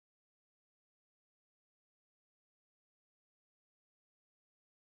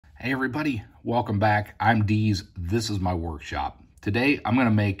Hey everybody, welcome back. I'm Deez. This is my workshop. Today I'm going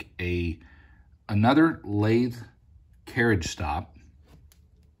to make another lathe carriage stop,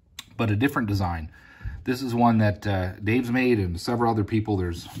 but a different design. This is one that Dave's made and several other people.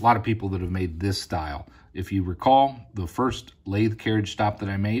 There's a lot of people that have made this style. If you recall, the first lathe carriage stop that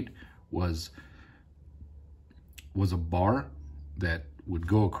I made was a bar that would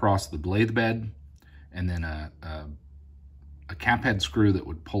go across the lathe bed, and then a cap head screw that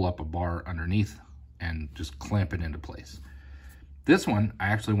would pull up a bar underneath and just clamp it into place. This one, I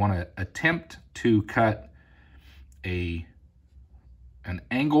actually want to attempt to cut an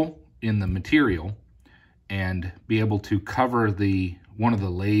angle in the material and be able to cover one of the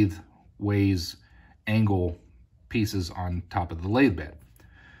lathe ways angle pieces on top of the lathe bed.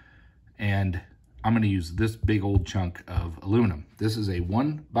 And I'm going to use this big old chunk of aluminum. This is a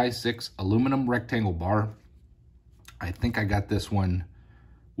 1x6 aluminum rectangle bar. I think I got this one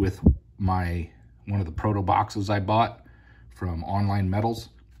with one of the proto boxes I bought from Online Metals.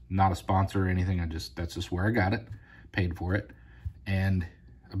 Not a sponsor or anything, that's just where I got it, paid for it. And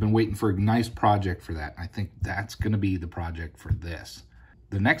I've been waiting for a nice project for that. I think that's gonna be the project for this.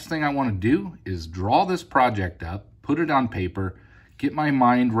 The next thing I wanna do is draw this project up, put it on paper, get my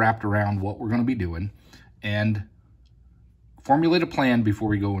mind wrapped around what we're gonna be doing, and formulate a plan before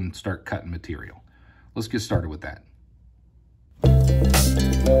we go and start cutting material. Let's get started with that.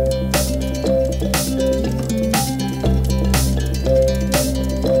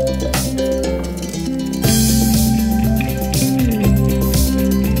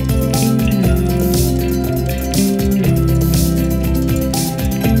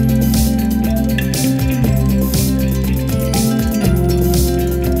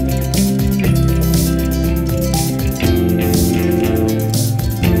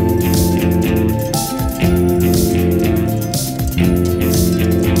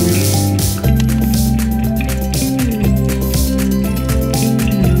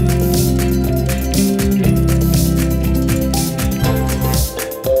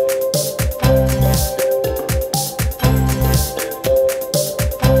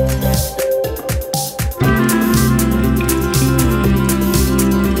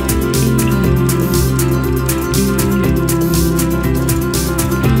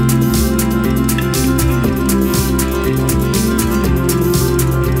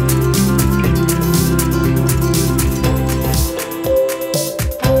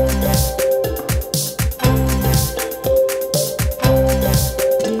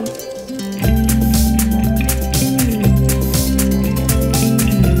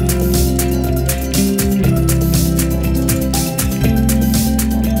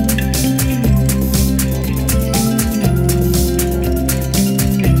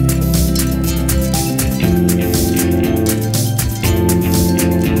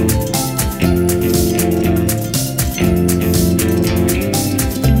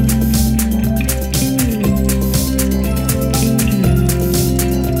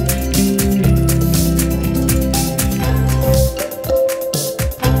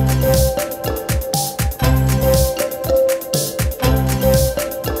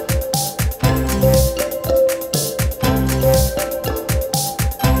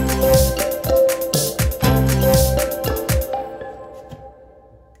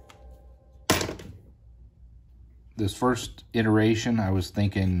 This first iteration, I was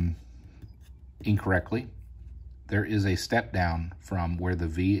thinking incorrectly. There is a step down from where the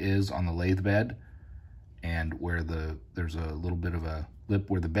V is on the lathe bed and where there's a little bit of a lip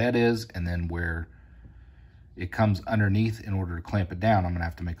where the bed is, and then where it comes underneath. In order to clamp it down, I'm gonna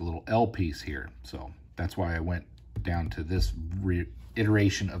have to make a little L piece here. So that's why I went down to this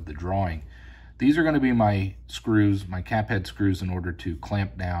iteration of the drawing. These are gonna be my screws, my cap head screws, in order to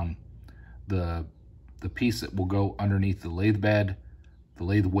clamp down the piece that will go underneath the lathe bed, the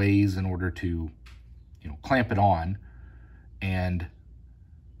lathe ways, in order to, clamp it on. And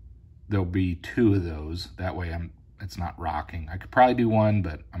there'll be two of those. That way it's not rocking. I could probably do one,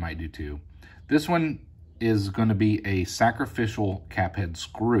 but I might do two. This one is going to be a sacrificial cap head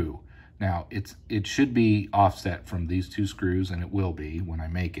screw. Now it should be offset from these two screws, and it will be when I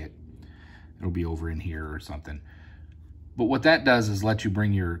make it. It'll be over in here or something. But what that does is let you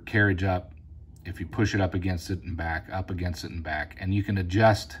bring your carriage up. If you push it up against it and back, up against it and back, and you can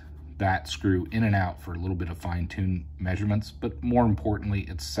adjust that screw in and out for a little bit of fine-tune measurements. But more importantly,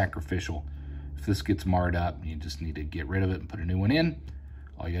 it's sacrificial. If this gets marred up, you just need to get rid of it and put a new one in.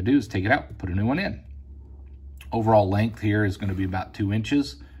 All you gotta do is take it out, put a new one in. Overall length here is gonna be about 2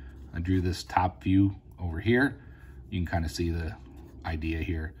 inches. I drew this top view over here. You can kind of see the idea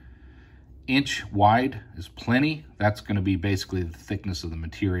here. inch wide is plenty. That's going to be basically the thickness of the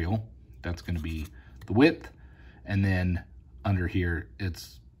material. That's going to be the width. And then under here,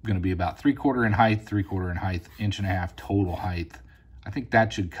 it's going to be about 3/4 in height, 3/4 in height, 1.5 inches total height. I think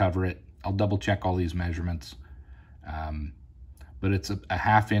that should cover it. I'll double check all these measurements. But it's a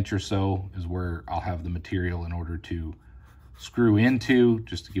 1/2 inch or so is where I'll have the material in order to screw into,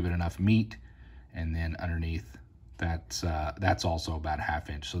 just to give it enough meat. And then underneath, that's also about a 1/2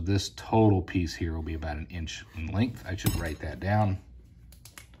 inch. So this total piece here will be about 1 inch in length. I should write that down.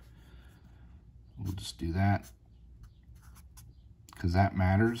 We'll just do that because that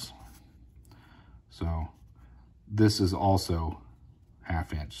matters. So this is also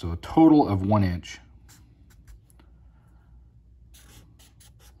 1/2 inch. So a total of 1 inch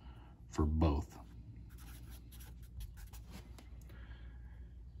for both.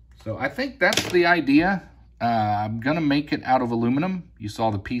 So I think that's the idea. I'm gonna make it out of aluminum. You saw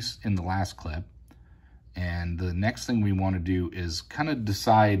the piece in the last clip. And the next thing we wanna do is kind of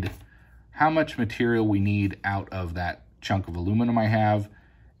decide how much material we need out of that chunk of aluminum I have,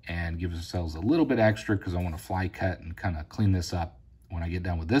 and give ourselves a little bit extra because I wanna fly cut and kind of clean this up. When I get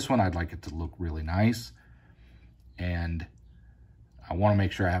done with this one, I'd like it to look really nice. And I wanna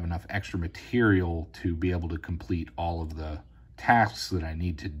make sure I have enough extra material to be able to complete all of the tasks that I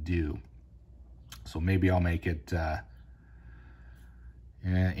need to do. So maybe I'll make it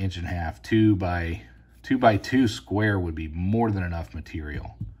 1.5 inches, 2 by 2 square would be more than enough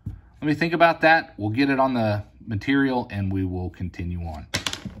material. Let me think about that. We'll get it on the material and we will continue on.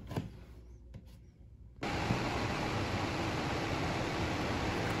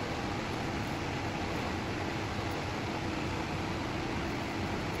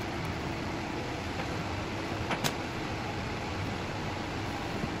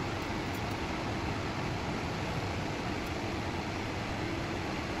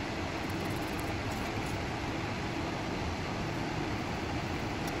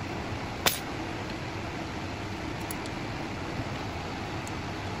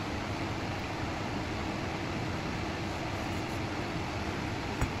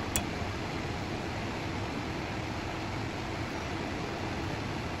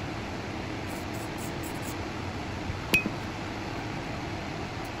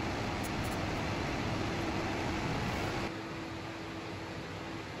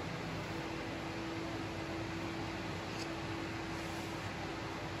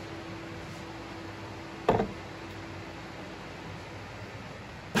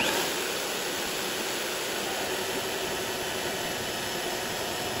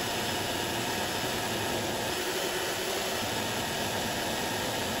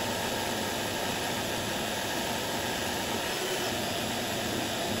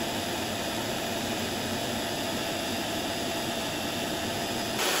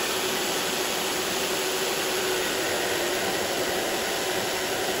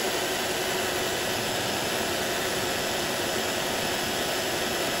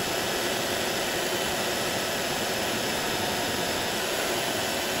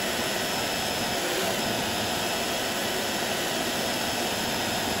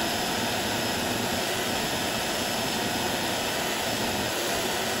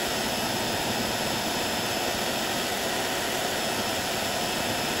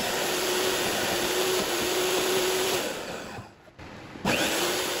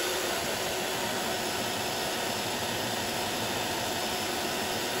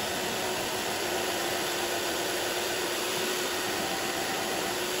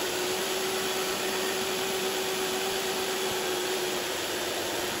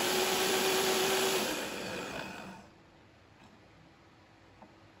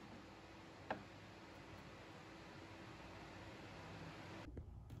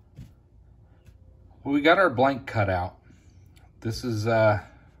 Well, we got our blank cut out. This is it's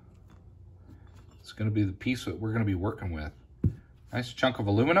going to be the piece that we're going to be working with. Nice chunk of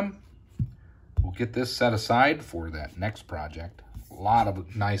aluminum. We'll get this set aside for that next project. A lot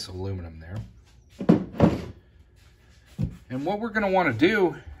of nice aluminum there. And what we're going to want to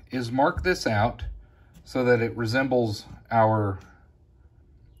do is mark this out so that it resembles our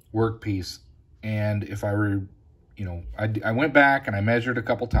workpiece. And if I were, you know, I went back and I measured a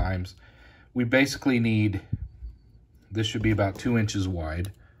couple times. We basically need, this should be about 2 inches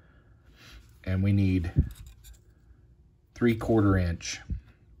wide, and we need 3/4 inch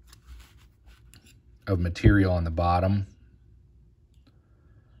of material on the bottom,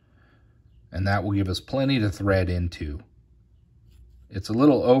 and that will give us plenty to thread into. It's a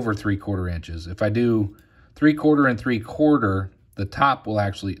little over 3/4 inches. If I do 3/4 and 3/4, the top will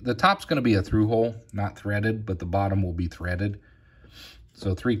actually, the top's going to be a through hole, not threaded, but the bottom will be threaded.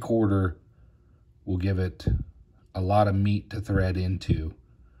 So 3/4 will give it a lot of meat to thread into.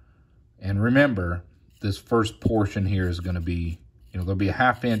 And remember, this first portion here is going to be, there'll be a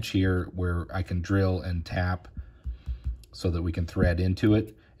 1/2 inch here where I can drill and tap so that we can thread into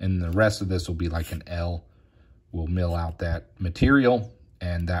it. And the rest of this will be like an L. We'll mill out that material,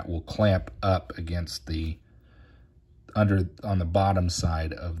 and that will clamp up against the on the bottom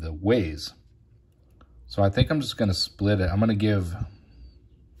side of the ways. So I think I'm just going to split it. I'm going to give,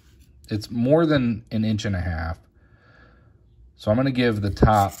 it's more than 1.5 inches. So I'm going to give the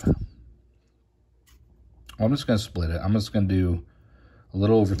top, well, I'm just going to split it. I'm just going to do a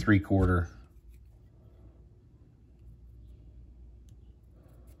little over 3/4.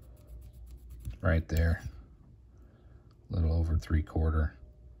 Right there. A little over 3/4.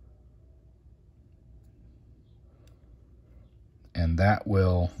 And that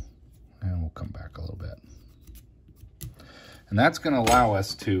will, and we'll come back a little bit. And that's going to allow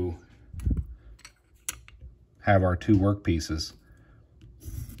us to have our 2 work pieces.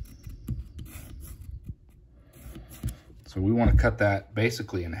 So we want to cut that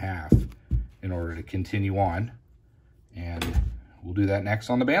basically in half in order to continue on. And we'll do that next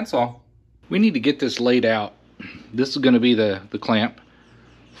on the bandsaw. We need to get this laid out. This is going to be the clamp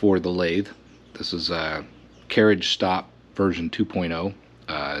for the lathe. This is a Carriage Stop version 2.0.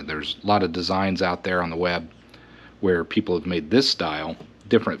 There's a lot of designs out there on the web where people have made this style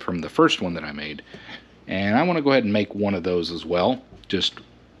different from the first one that I made. And I want to go ahead and make one of those as well, just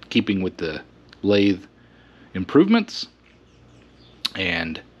keeping with the lathe improvements.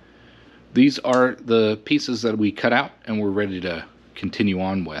 And these are the pieces that we cut out and we're ready to continue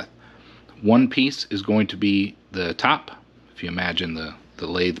on with. One piece is going to be the top. If you imagine the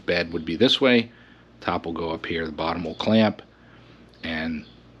lathe bed would be this way, top will go up here, the bottom will clamp, and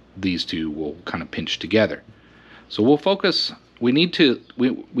these two will kind of pinch together. So we'll focus, we need to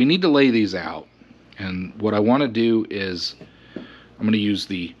lay these out. And what I want to do is I'm going to use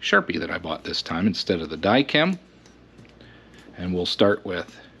the Sharpie that I bought this time instead of the die chem. And we'll start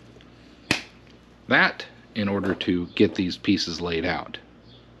with that in order to get these pieces laid out.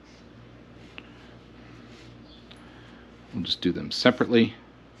 We'll just do them separately.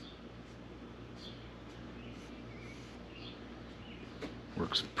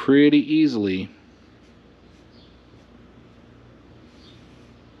 Works pretty easily.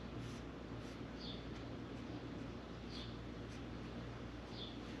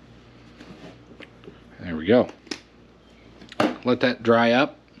 There we go. Let that dry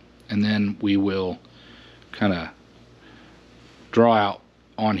up, and then we will kind of draw out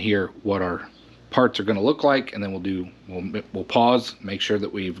on here what our parts are going to look like, and then we'll pause, make sure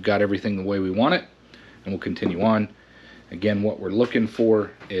that we've got everything the way we want it, and we'll continue on. Again, what we're looking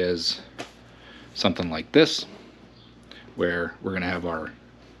for is something like this, where we're going to have our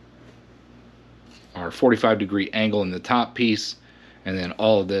 45-degree angle in the top piece, and then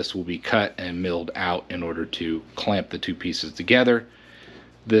all of this will be cut and milled out in order to clamp the 2 pieces together.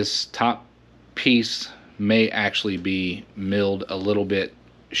 This top piece may actually be milled a little bit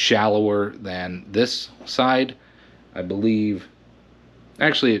shallower than this side. I believe,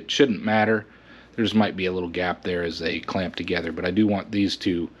 actually it shouldn't matter. There just might be a little gap there as they clamp together, but I do want these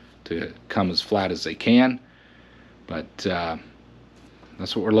two to come as flat as they can. But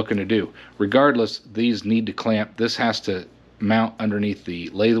that's what we're looking to do. Regardless, these need to clamp. This has to mount underneath the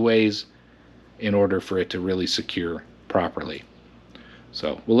latheways in order for it to really secure properly.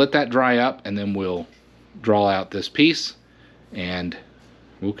 So we'll let that dry up, and then we'll draw out this piece and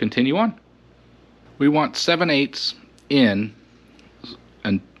we'll continue on. We want 7/8 in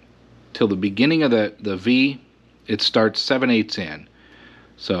until the beginning of the V. It starts 7/8 in.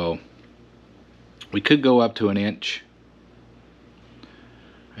 So we could go up to 1 inch,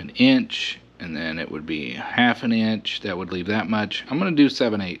 and then it would be 1/2 inch. That would leave that much. I'm going to do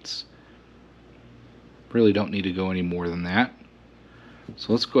 7/8. Really don't need to go any more than that.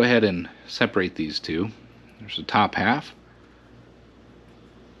 So let's go ahead and separate these two. There's the top half.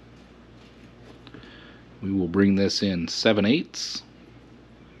 We will bring this in 7/8.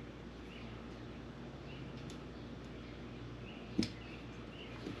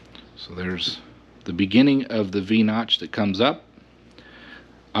 So there's the beginning of the V-notch that comes up.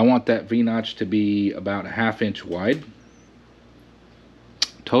 I want that V-notch to be about 1/2 inch wide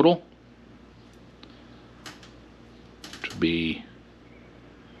total, which will be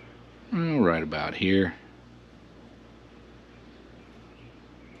right about here.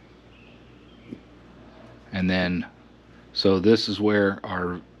 And then, so this is where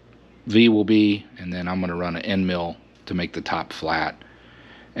our V will be, and then I'm going to run an end mill to make the top flat.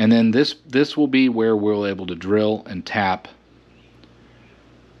 And then this will be where we're able to drill and tap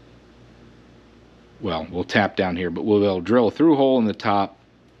well, we'll tap down here, but we'll drill a through hole in the top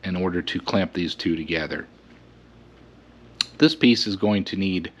in order to clamp these two together. This piece is going to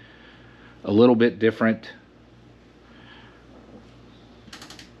need a little bit different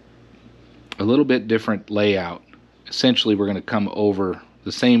layout. Essentially, we're going to come over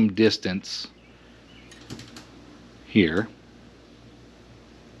the same distance here,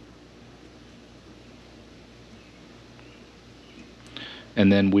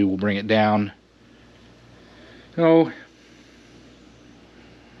 and then we will bring it down. Oh,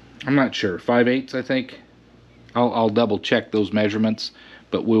 I'm not sure, 5/8 I think. I'll double check those measurements,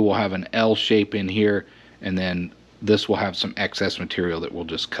 but we will have an L shape in here, and then this will have some excess material that we'll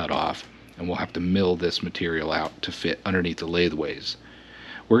just cut off, and we'll have to mill this material out to fit underneath the latheways.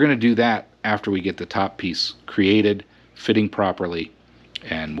 We're going to do that after we get the top piece created, fitting properly,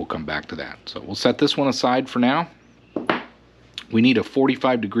 and we'll come back to that. So we'll set this one aside for now. We need a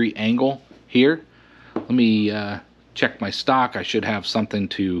 45-degree angle here. Let me check my stock. I should have something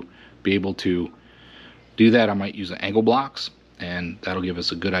to be able to do that. I might use an angle blocks, and that'll give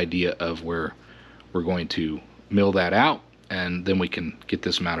us a good idea of where we're going to mill that out, and then we can get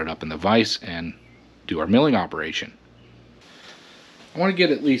this mounted up in the vise and do our milling operation. I want to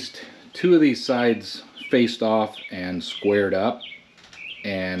get at least 2 of these sides faced off and squared up,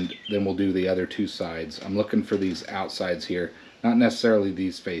 and then we'll do the other 2 sides. I'm looking for these outsides here, not necessarily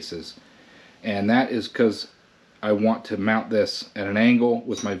these faces, and that is because I want to mount this at an angle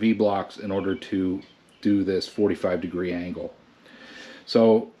with my V-blocks in order to do this 45-degree angle.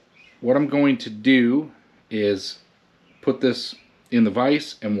 So what I'm going to do is put this in the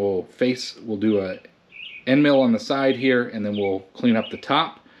vise, and we'll do a end mill on the side here, and then we'll clean up the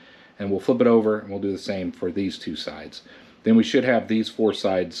top, and we'll flip it over, and we'll do the same for these 2 sides. Then we should have these 4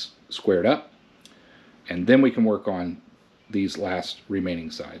 sides squared up, and then we can work on these last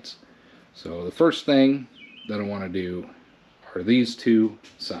remaining sides. So the first thing that I want to do are these 2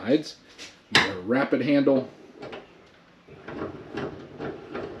 sides. I'm going to rapid handle.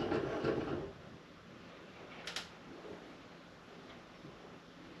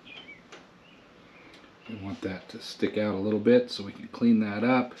 We want that to stick out a little bit so we can clean that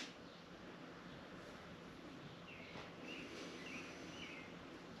up.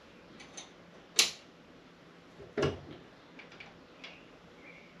 I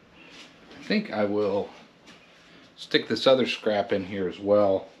think I will stick this other scrap in here as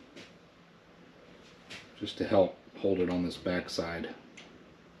well, just to help hold it on this back side.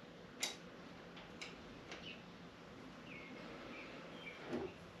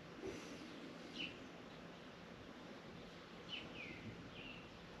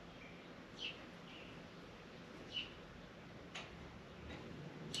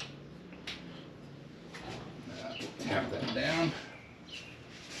 Tap that down.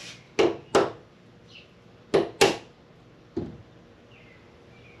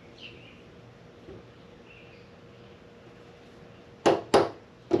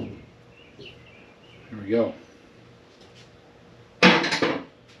 There we go.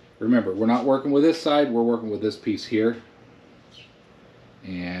 Remember, we're not working with this side, we're working with this piece here.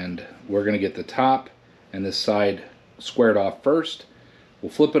 And we're going to get the top and this side squared off first.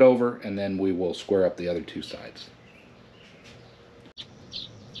 We'll flip it over, and then we will square up the other 2 sides.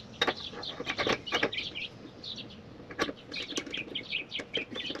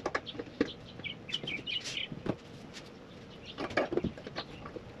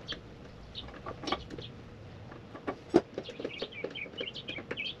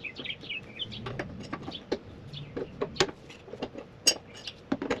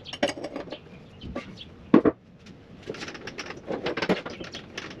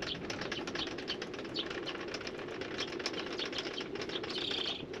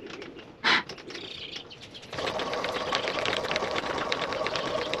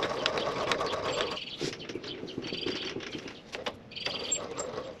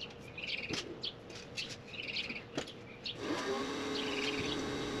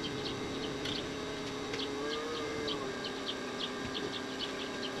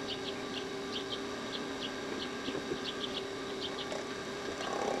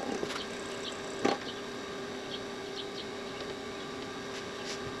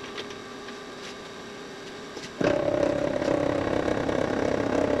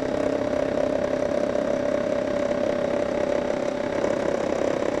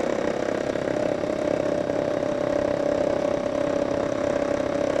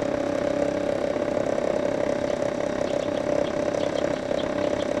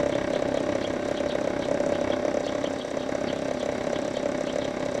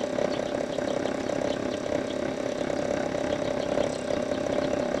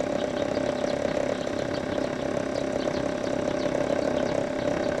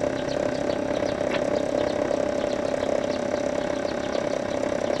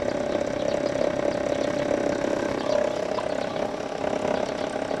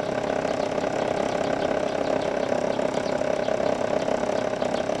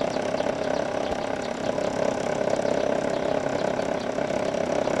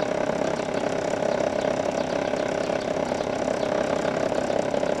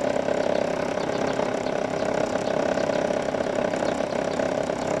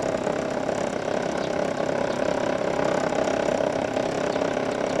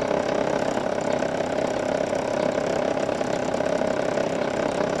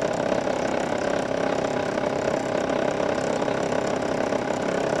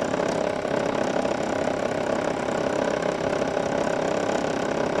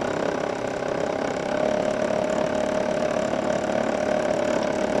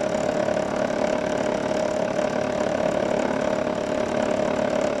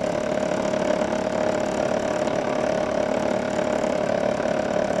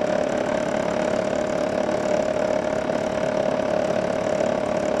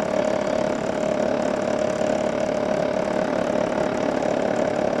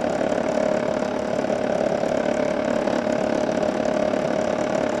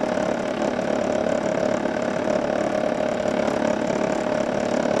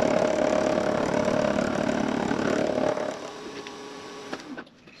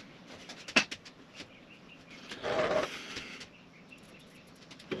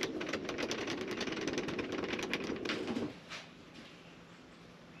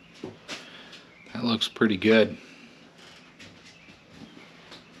 That looks pretty good.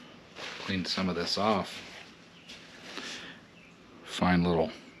 Clean some of this off. Fine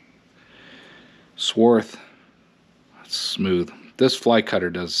little swarth. It's smooth. This fly cutter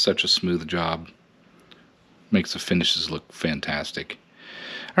does such a smooth job. Makes the finishes look fantastic.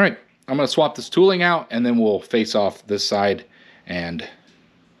 All right, I'm going to swap this tooling out, and then we'll face off this side, and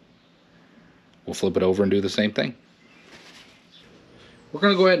we'll flip it over and do the same thing. We're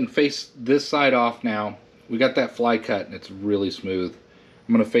going to go ahead and face this side off now. We got that fly cut, and it's really smooth.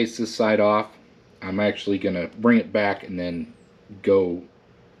 I'm going to face this side off. I'm actually going to bring it back and then go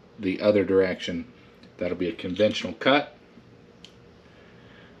the other direction. That'll be a conventional cut.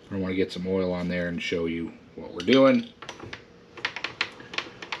 I want to get some oil on there and show you what we're doing.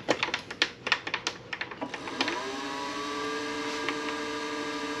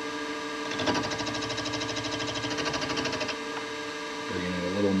 Bring in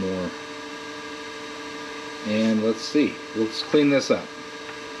a little more. And let's see. Let's clean this up.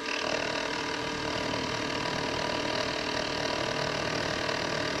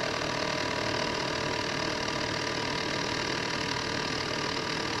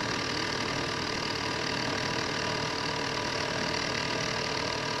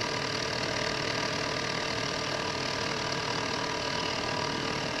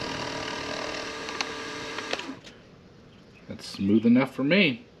 That's smooth enough for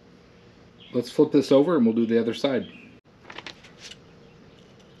me. Let's flip this over and we'll do the other side.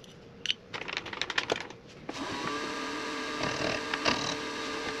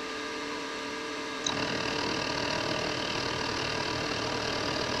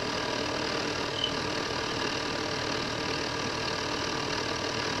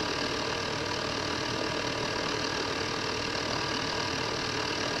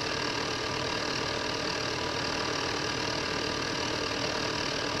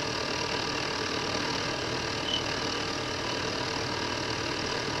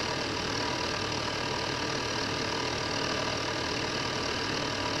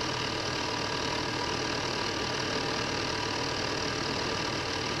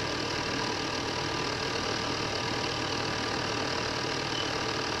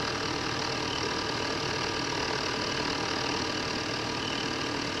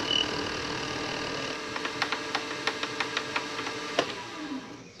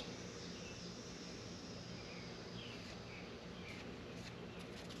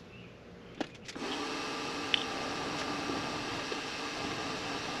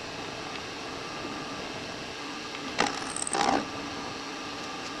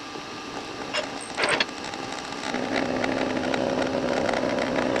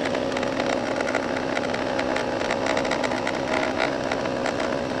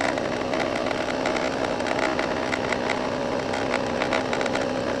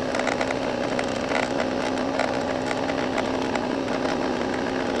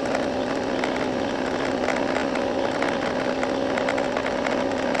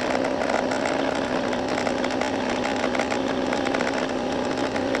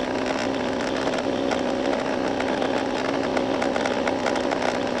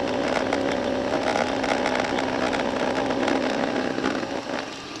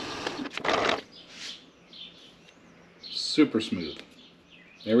 Super smooth.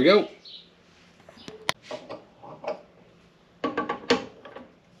 There we go.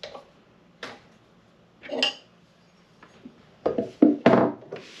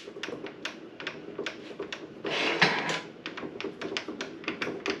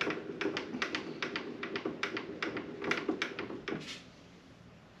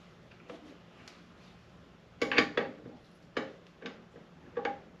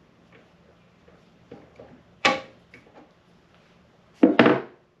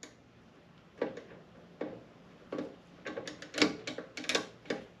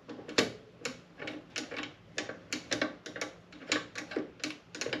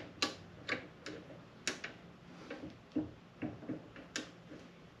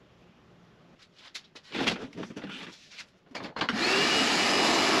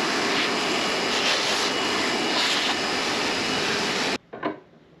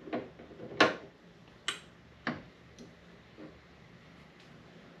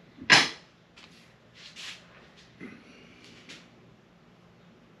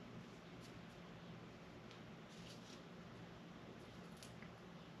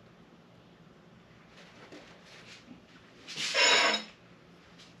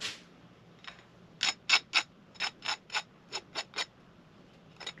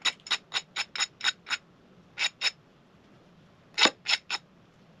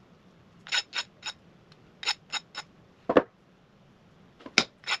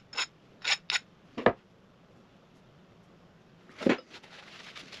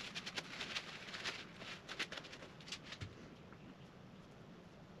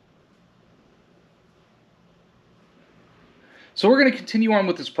 So we're going to continue on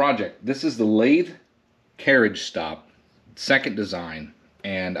with this project. This is the Lathe Carriage stop, second design,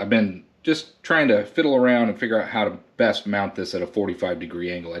 and I've been just trying to fiddle around and figure out how to best mount this at a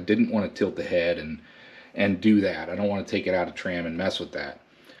 45-degree angle. I didn't want to tilt the head and do that. I don't want to take it out of tram and mess with that.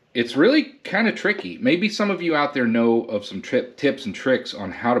 It's really kind of tricky. Maybe some of you out there know of some tips and tricks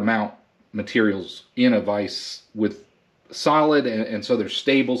on how to mount materials in a vise with solid and so they're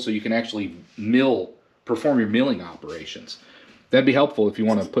stable, so you can actually perform your milling operations. That'd be helpful if you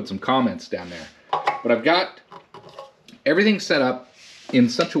want to put some comments down there. But I've got everything set up in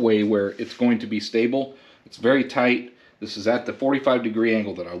such a way where it's going to be stable. It's very tight. This is at the 45-degree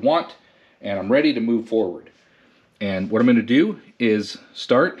angle that I want, and I'm ready to move forward. And what I'm going to do is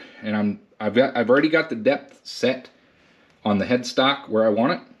start, and I've already got the depth set on the headstock where I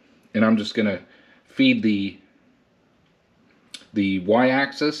want it, and I'm just going to feed the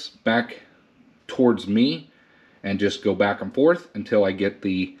y-axis back towards me and just go back and forth until I get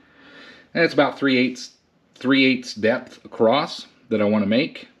and it's about 3/8 depth across that I want to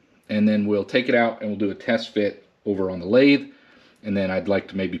make, and then we'll take it out and we'll do a test fit over on the lathe, and then I'd like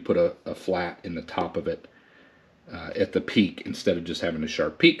to maybe put a flat in the top of it at the peak instead of just having a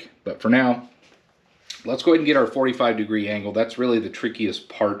sharp peak. But for now, let's go ahead and get our 45-degree angle. That's really the trickiest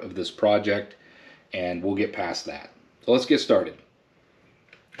part of this project, and we'll get past that. So let's get started.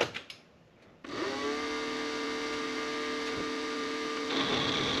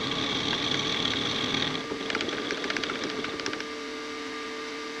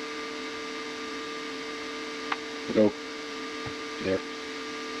 Go there.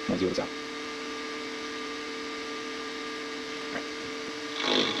 Let's see what's out.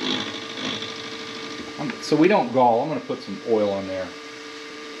 So we don't gall. I'm going to put some oil on there.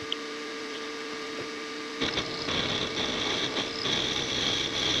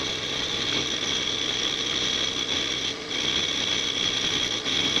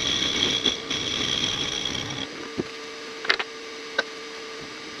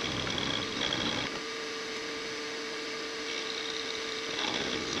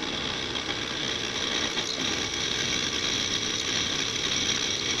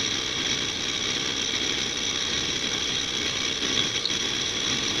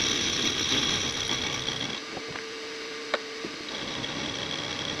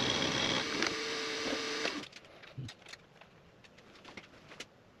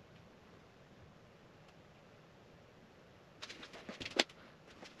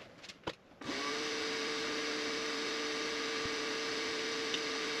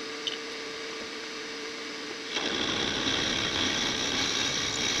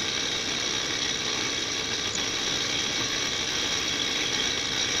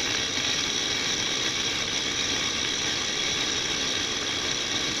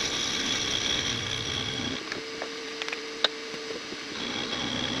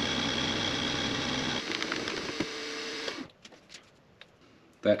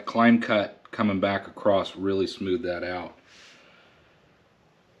 That climb cut coming back across really smoothed that out.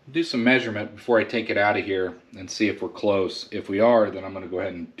 Do some measurement before I take it out of here and see if we're close. If we are, then I'm going to go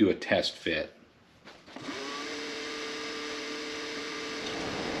ahead and do a test fit.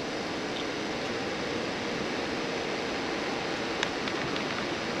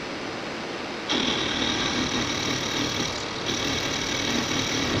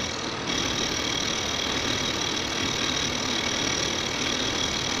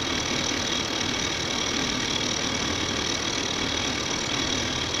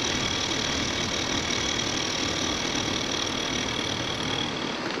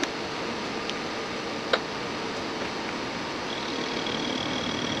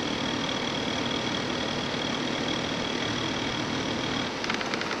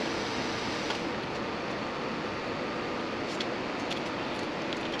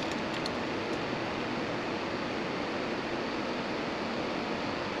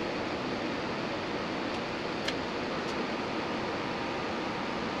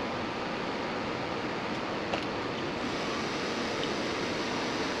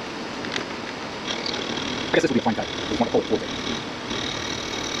 I guess this will be a fine cut. I just want to pull it towards it.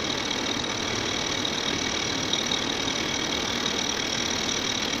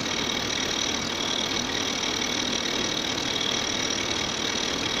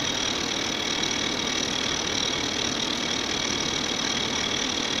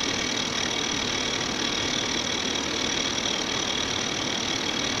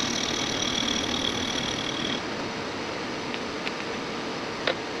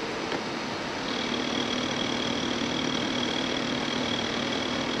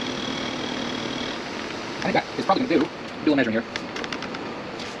 I think that is probably going to do. Do a little measuring here.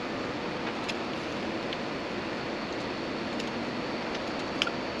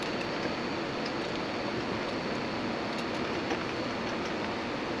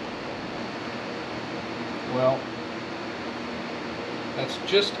 Well, that's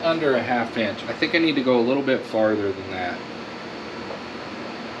just under a 1/2 inch. I think I need to go a little bit farther than that.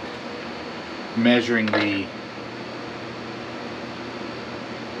 Measuring the,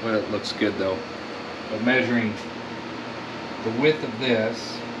 well, it looks good though, but measuring the width of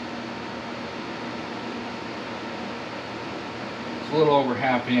this, it's a little over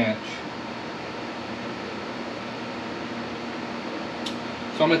 1/2 inch.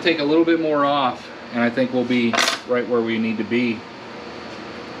 So I'm going to take a little bit more off, and I think we'll be right where we need to be.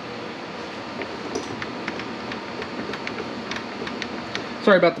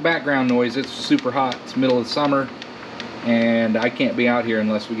 Sorry about the background noise. It's super hot. It's middle of the summer, and I can't be out here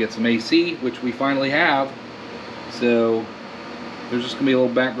unless we get some AC, which we finally have. So there's just going to be a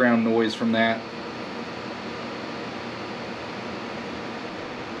little background noise from that.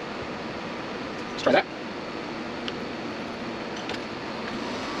 Let's try that.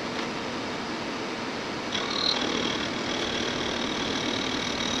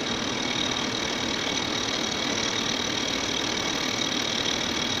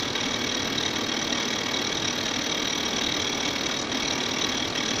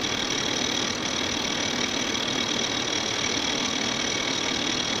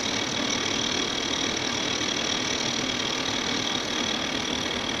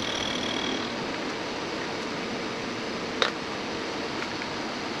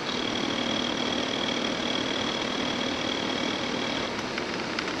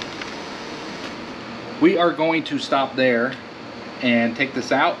 We are going to stop there and take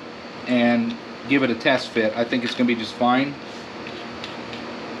this out and give it a test fit. I think it's going to be just fine.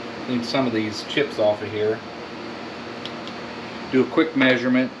 Clean some of these chips off of here. Do a quick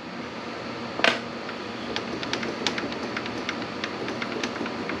measurement.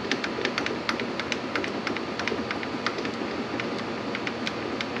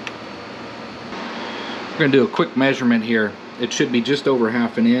 We're going to do a quick measurement here. It should be just over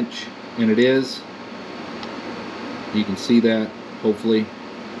 1/2 inch, and it is. You can see that, hopefully.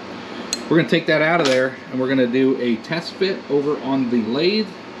 We're going to take that out of there, and we're going to do a test fit over on the lathe.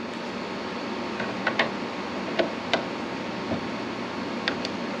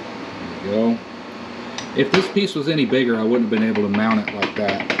 There we go. If this piece was any bigger, I wouldn't have been able to mount it like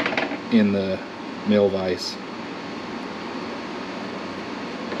that in the mill vise.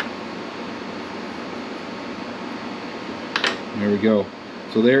 There we go.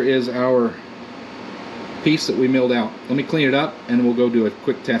 So there is our piece that we milled out. Let me clean it up and we'll go do a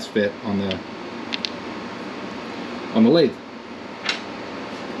quick test fit on the lathe.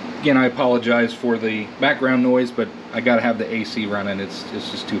 Again, I apologize for the background noise, but I gotta have the AC running. It's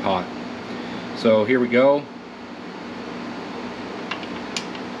just too hot. So here we go.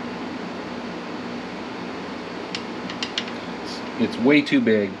 It's way too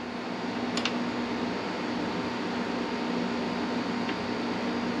big.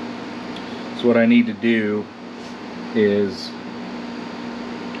 So what I need to do is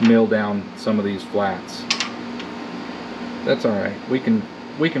mill down some of these flats. That's all right. We can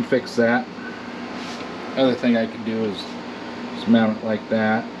fix that. Other thing I can do is just mount it like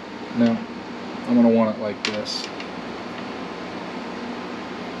that. No, I'm gonna want it like this.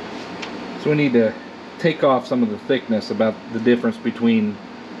 So we need to take off some of the thickness, about the difference between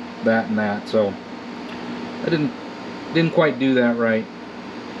that and that. So I didn't quite do that right.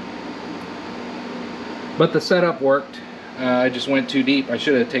 But the setup worked. I just went too deep. I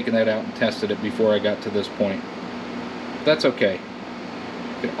should have taken that out and tested it before I got to this point. But that's okay.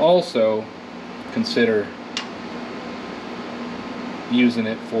 You could also consider using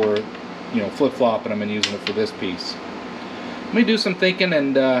it for, you know, flip-flopping them and using it for this piece. Let me do some thinking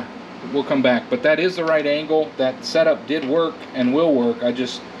and we'll come back. But that is the right angle. That setup did work and will work. I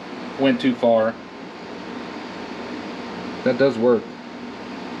just went too far. That does work.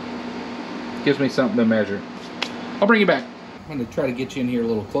 Gives me something to measure. I'll bring you back. I'm going to try to get you in here a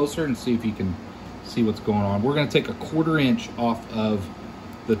little closer and see if you can see what's going on. We're going to take a 1/4 inch off of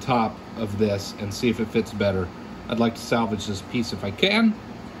the top of this and see if it fits better. I'd like to salvage this piece if I can.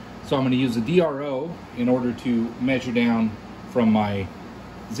 So I'm going to use a DRO in order to measure down from my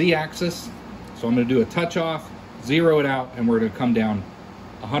Z-axis. So I'm going to do a touch off, zero it out, and we're going to come down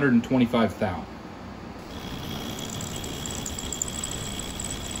 125 thou.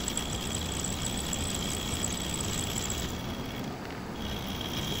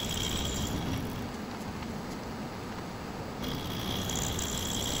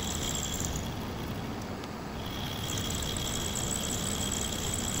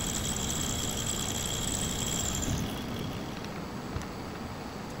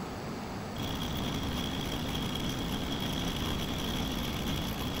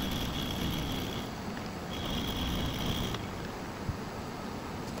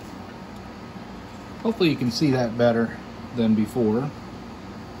 Hopefully you can see that better than before.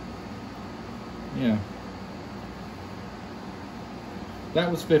 Yeah.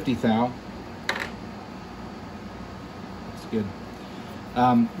 That was 50 thou. That's good.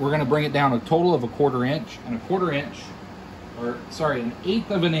 We're going to bring it down a total of 1/4 inch, and 1/4 inch, or sorry,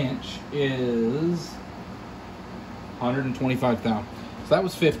 1/8 of an inch is 125 thou. So that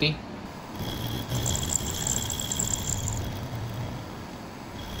was 50.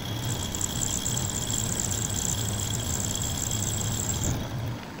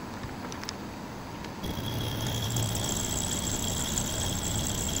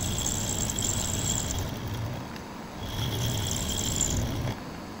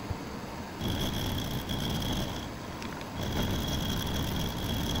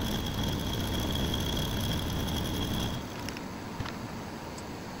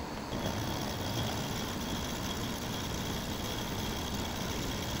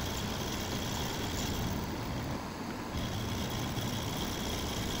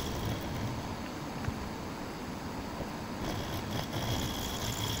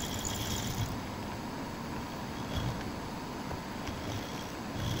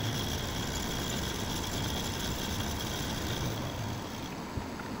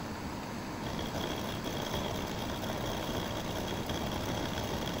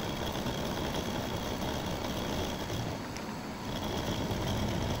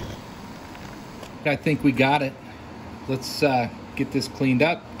 I think we got it. Let's get this cleaned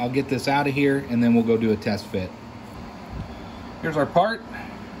up. I'll get this out of here and then we'll go do a test fit. Here's our part.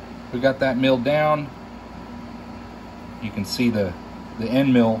 We got that milled down. You can see the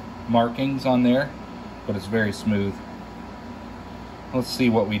end mill markings on there, but it's very smooth. Let's see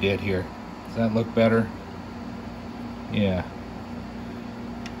what we did here. Does that look better? Yeah.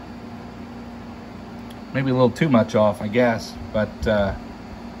 Maybe a little too much off, I guess, but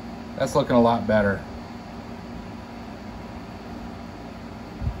that's looking a lot better.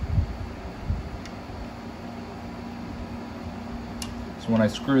 So when I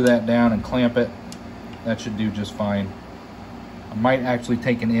screw that down and clamp it, that should do just fine. I might actually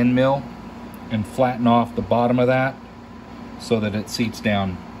take an end mill and flatten off the bottom of that so that it seats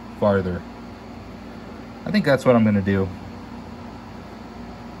down farther. I think that's what I'm going to do.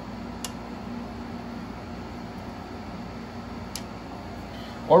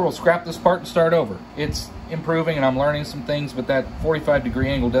 Or we'll scrap this part and start over. It's improving and I'm learning some things, but that 45-degree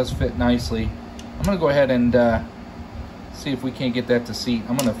angle does fit nicely. I'm gonna go ahead and see if we can't get that to seat.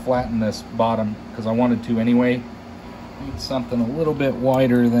 I'm gonna flatten this bottom because I wanted to anyway. Need something a little bit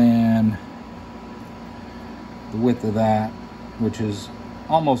wider than the width of that, which is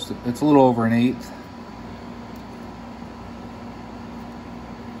almost, it's a little over 1/8.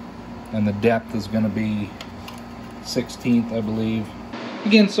 And the depth is gonna be 1/16, I believe.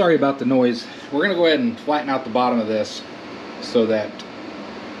 Again, sorry about the noise. We're going to go ahead and flatten out the bottom of this so that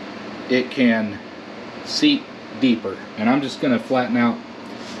it can seat deeper. And I'm just going to flatten out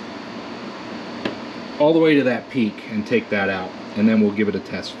all the way to that peak and take that out. And then we'll give it a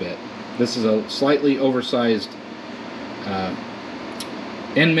test fit. This is a slightly oversized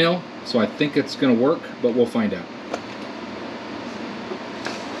end mill, so I think it's going to work, but we'll find out.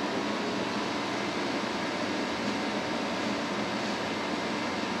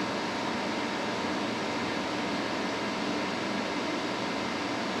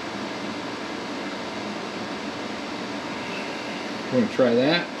 We're going to try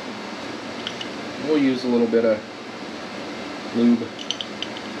that. We'll use a little bit of lube.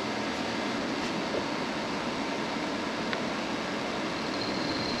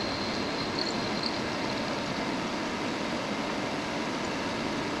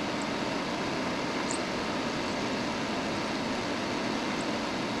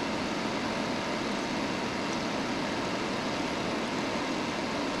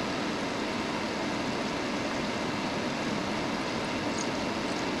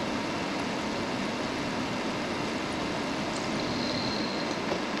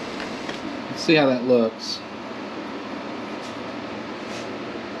 See how that looks.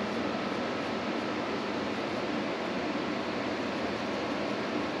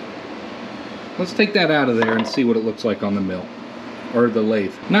 Let's take that out of there and see what it looks like on the mill, or the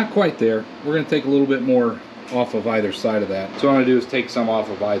lathe. Not quite there. We're going to take a little bit more off of either side of that. So what I'm going to do is take some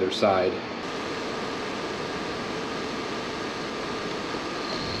off of either side.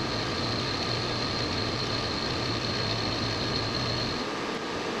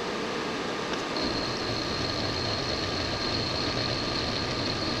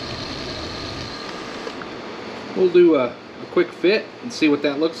 We'll do a quick fit and see what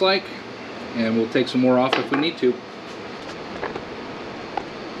that looks like, and we'll take some more off if we need to.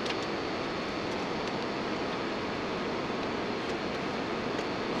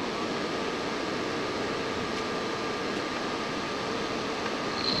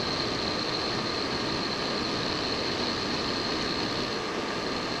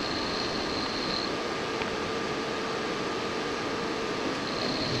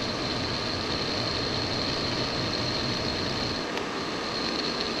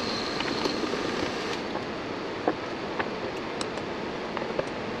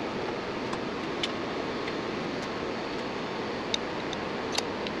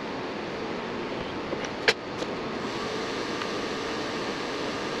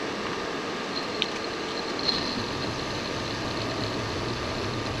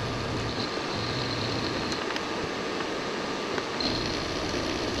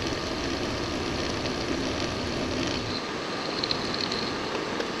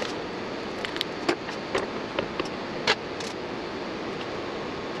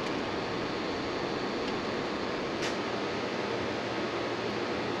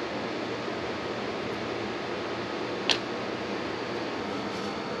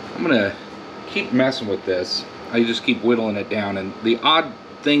 I'm gonna keep messing with this. I just keep whittling it down, and the odd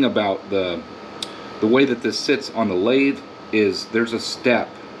thing about the way that this sits on the lathe is there's a step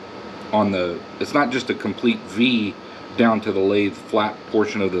on the, it's not just a complete V down to the lathe flat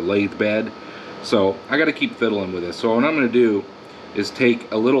portion of the lathe bed. So I got to keep fiddling with this. So what I'm going to do is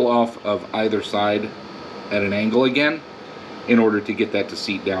take a little off of either side at an angle again in order to get that to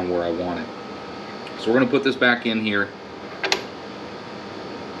seat down where I want it. So we're going to put this back in here.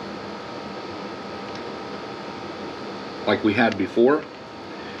 Like we had before,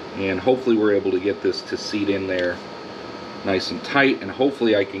 and hopefully we're able to get this to seat in there nice and tight, and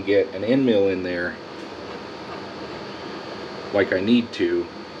hopefully I can get an end mill in there like I need to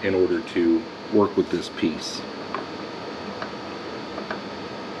in order to work with this piece.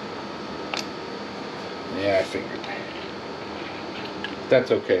 Yeah, I figured.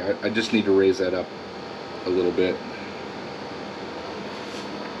 That's okay. I just need to raise that up a little bit.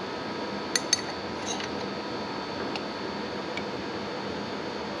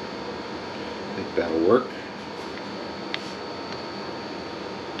 I think that'll work.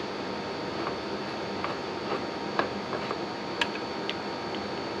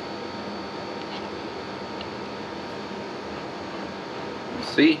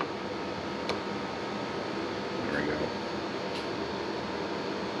 See? There we go.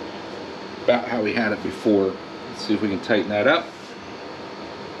 About how we had it before. Let's see if we can tighten that up.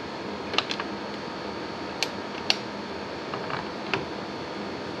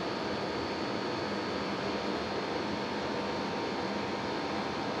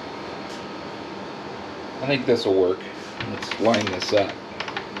 I think this will work. Let's line this up.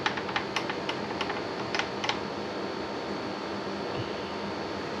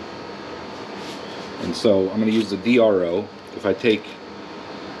 And so I'm going to use the DRO. If I take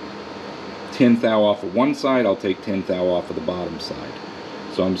 10 thou off of one side, I'll take 10 thou off of the bottom side.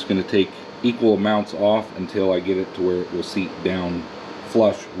 So I'm just going to take equal amounts off until I get it to where it will seat down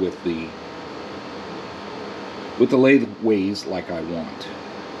flush with the lathe ways like I want.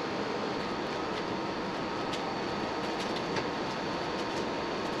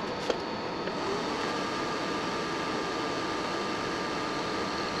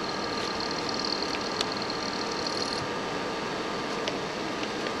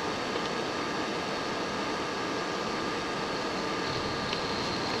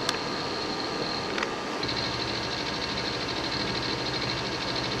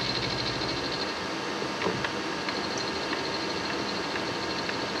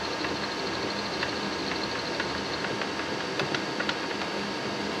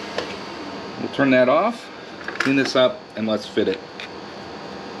 We'll turn that off, clean this up, and let's fit it.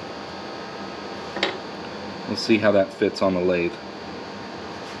 Let's see how that fits on the lathe.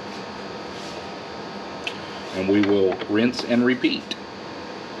 And we will rinse and repeat.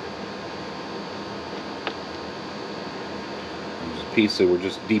 There's a piece that we're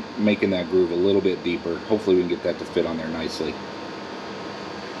just making that groove a little bit deeper. Hopefully we can get that to fit on there nicely.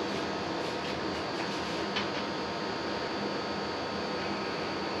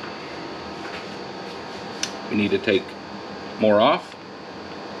 We need to take more off.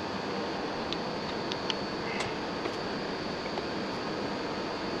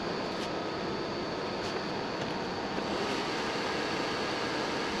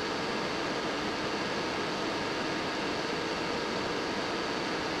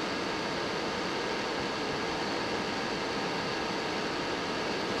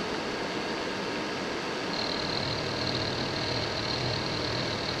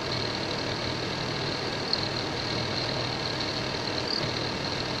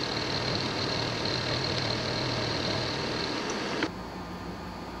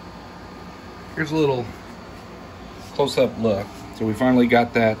 Here's a little close-up look. So we finally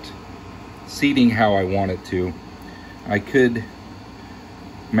got that seating how I want it to. I could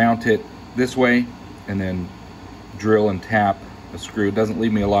mount it this way and then drill and tap a screw. It doesn't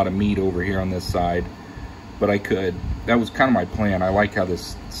leave me a lot of meat over here on this side, but I could. That was kind of my plan. I like how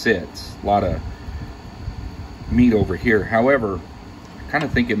this sits. A lot of meat over here. However, I kind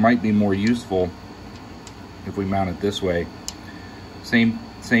of think it might be more useful if we mount it this way. Same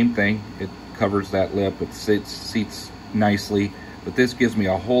thing. It covers that lip. It seats nicely, but this gives me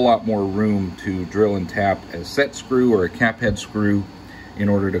a whole lot more room to drill and tap a set screw or a cap head screw in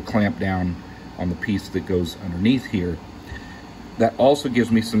order to clamp down on the piece that goes underneath here. That also gives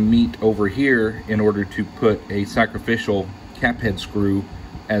me some meat over here in order to put a sacrificial cap head screw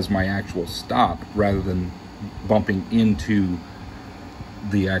as my actual stop rather than bumping into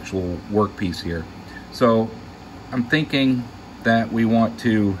the actual workpiece here. So I'm thinking that we want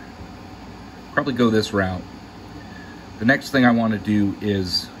to probably go this route. The next thing I want to do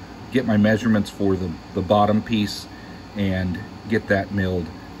is get my measurements for the bottom piece and get that milled.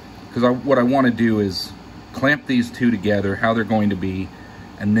 Because what I want to do is clamp these two together, how they're going to be,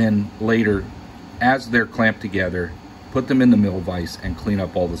 and then later, as they're clamped together, put them in the mill vise and clean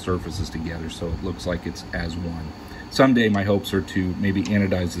up all the surfaces together so it looks like it's as one. Someday my hopes are to maybe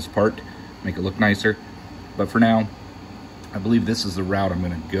anodize this part, make it look nicer, but for now, I believe this is the route I'm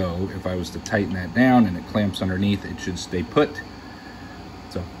going to go. If I was to tighten that down and it clamps underneath, it should stay put.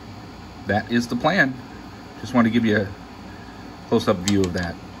 So that is the plan. Just want to give you a close-up view of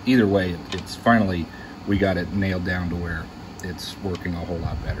that. Either way, it's finally, we got it nailed down to where it's working a whole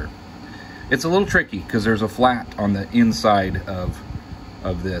lot better. It's a little tricky because there's a flat on the inside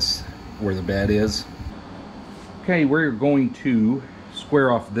of this where the bed is. Okay, we're going to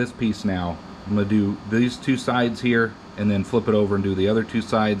square off this piece now. I'm going to do these two sides here and then flip it over and do the other two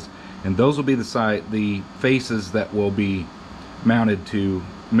sides, and those will be the faces that will be mounted to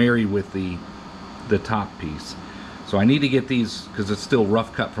marry with the top piece. So I need to get these, because it's still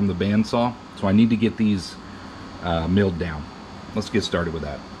rough cut from the bandsaw, so I need to get these milled down. Let's get started with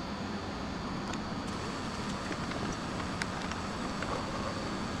that.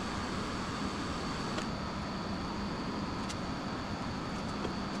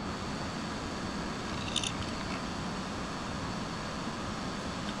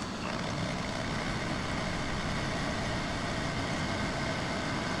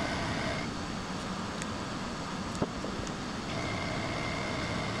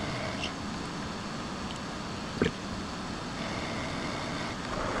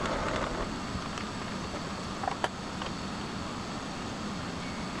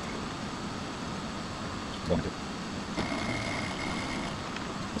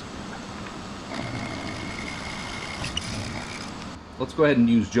 Let's go ahead and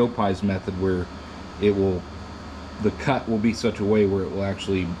use Joe Pye's method, where the cut will be such a way where it will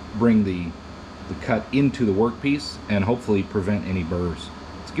actually bring the cut into the workpiece and hopefully prevent any burrs.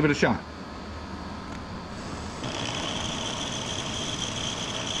 Let's give it a shot.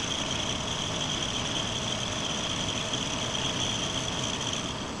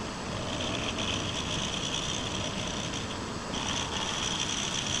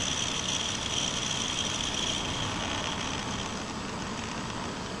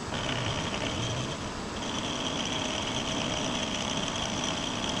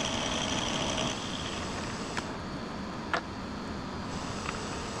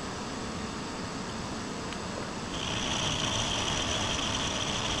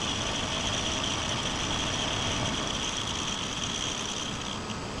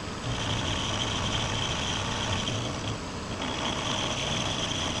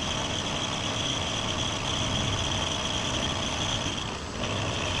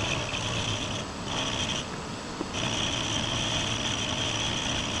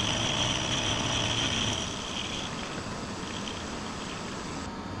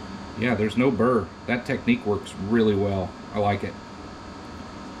 Yeah, there's no burr. That technique works really well. I like it.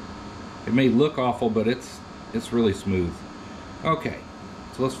 It may look awful, but it's really smooth. Okay,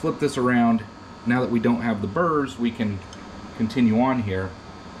 so let's flip this around. Now that we don't have the burrs, we can continue on here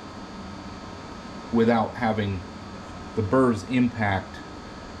without having the burrs impact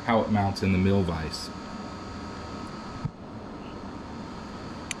how it mounts in the mill vise.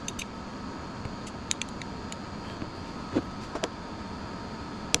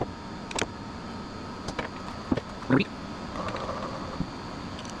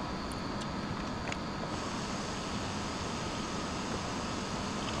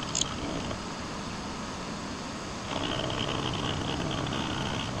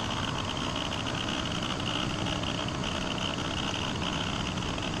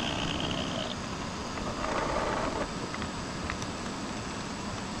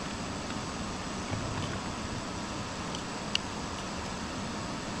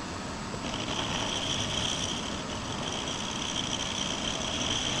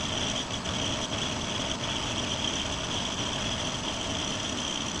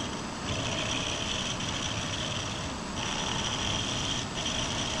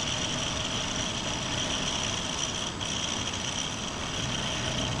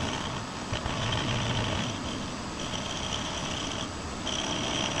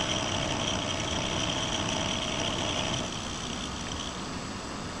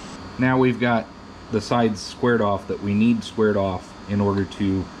 Now we've got the sides squared off that we need squared off in order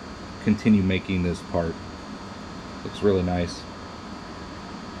to continue making this part. Looks really nice.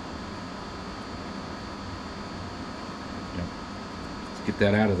 Yeah. Let's get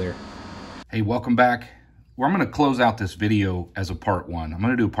that out of there. Hey, welcome back. Well, I'm going to close out this video as a part one. I'm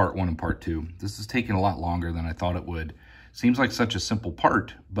going to do part one and part two. This is taking a lot longer than I thought it would. Seems like such a simple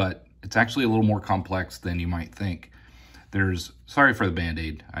part, but it's actually a little more complex than you might think. Sorry for the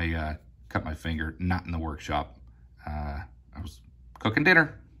Band-Aid. I cut my finger, not in the workshop. I was cooking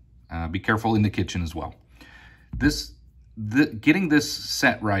dinner. Be careful in the kitchen as well. Getting this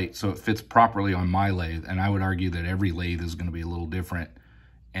set right so it fits properly on my lathe, and I would argue that every lathe is going to be a little different,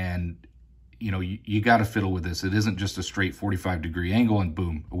 and you know, you got to fiddle with this. It isn't just a straight 45-degree angle and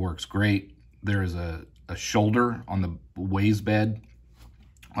boom, it works great. There is a shoulder on the ways bed,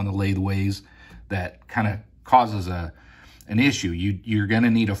 on the lathe ways, that kind of causes an issue. You're going to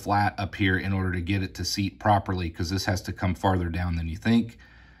need a flat up here in order to get it to seat properly, because this has to come farther down than you think.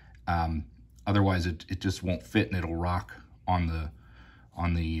 Otherwise, it just won't fit, and it'll rock on the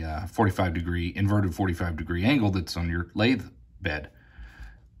 45-degree, inverted 45-degree angle that's on your lathe bed.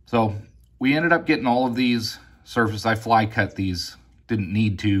 So we ended up getting all of these surfaces. I fly cut these, didn't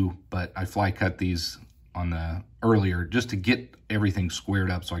need to, but I fly cut these on the earlier just to get everything squared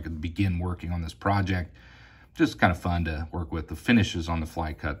up so I could begin working on this project. Just kind of fun to work with. The finishes on the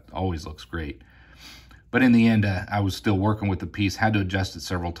fly cut always looks great. But in the end, I was still working with the piece, had to adjust it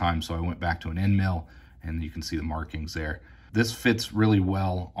several times, so I went back to an end mill, and you can see the markings there. This fits really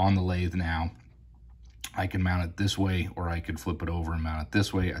well on the lathe now. I can mount it this way, or I could flip it over and mount it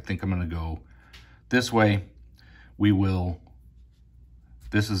this way. I think I'm gonna go this way.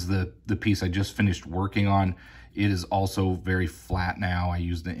 This is the piece I just finished working on. It is also very flat now. I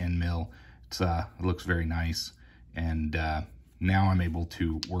used the end mill. It looks very nice. And now I'm able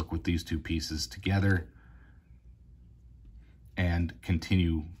to work with these two pieces together and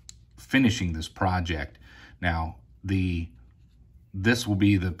continue finishing this project. Now, this will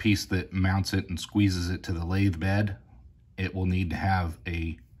be the piece that mounts it and squeezes it to the lathe bed. It will need to have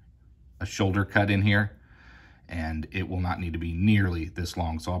a shoulder cut in here, and it will not need to be nearly this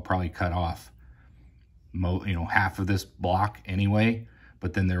long. So I'll probably cut off half of this block anyway,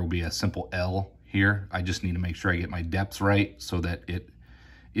 but then there will be a simple L here. I just need to make sure I get my depths right so that it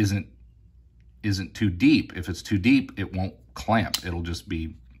isn't too deep. If it's too deep, it won't clamp. It'll just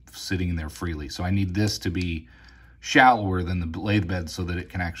be sitting there freely. So I need this to be shallower than the lathe bed so that it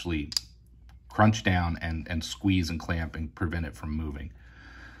can actually crunch down and squeeze and clamp and prevent it from moving.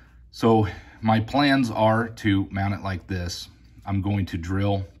 So my plans are to mount it like this. I'm going to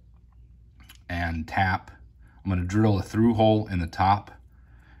drill and tap. I'm going to drill a through hole in the top,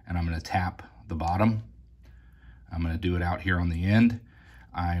 and I'm going to tap the bottom. I'm going to do it out here on the end.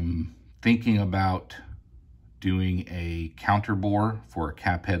 I'm thinking about doing a counter bore for a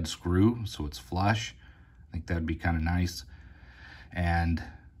cap head screw so it's flush. I think that'd be kind of nice. And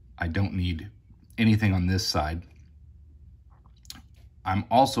I don't need anything on this side. I'm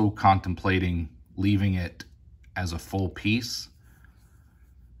also contemplating leaving it as a full piece,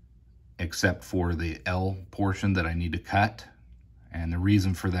 except for the L portion that I need to cut. And the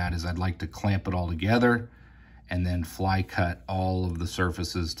reason for that is I'd like to clamp it all together and then fly cut all of the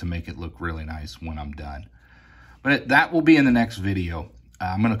surfaces to make it look really nice when I'm done. But that will be in the next video.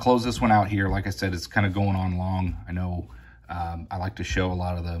 I'm going to close this one out here. Like I said, it's kind of going on long. I know I like to show a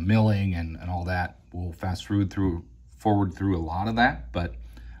lot of the milling and all that. We'll fast forward through a lot of that, but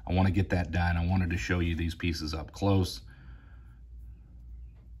I want to get that done. I wanted to show you these pieces up close.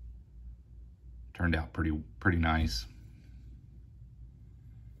 Turned out pretty nice.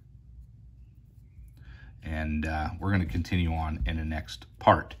 And we're going to continue on in the next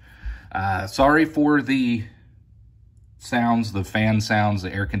part. Sorry for the sounds, the fan sounds,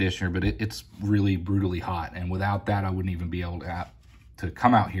 the air conditioner, but it's really brutally hot. And without that, I wouldn't even be able to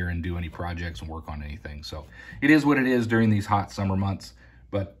come out here and do any projects and work on anything. So it is what it is during these hot summer months.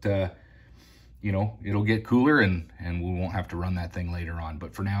 But, you know, it'll get cooler and we won't have to run that thing later on.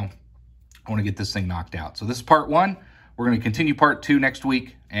 But for now, I want to get this thing knocked out. So this is part one. We're going to continue part two next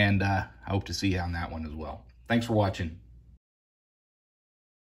week, and I hope to see you on that one as well. Thanks for watching.